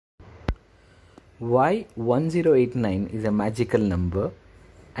why 1089 is a magical number,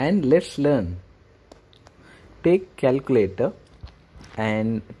 and let's learn. Take calculator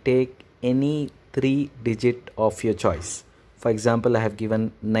and take any 3-digit of your choice. For example, I have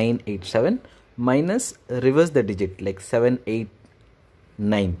given 987 minus reverse the digit like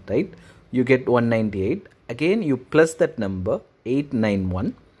 789, right? You get 198. Again you plus that number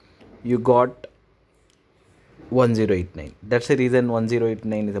 891, you got 1089. That's the reason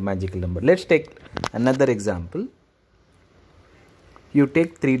 1089 is a magical number. Let's take another example. You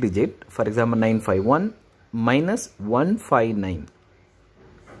take 3 digit, for example 951 minus 159,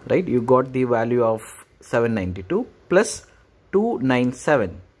 right? You got the value of 792 plus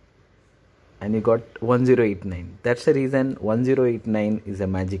 297 and you got 1089. That's the reason 1089 is a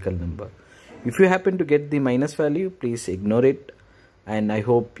magical number. If you happen to get the minus value, please ignore it. And I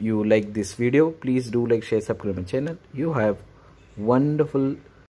hope you like this video. Please do like, share, subscribe my channel. You have wonderful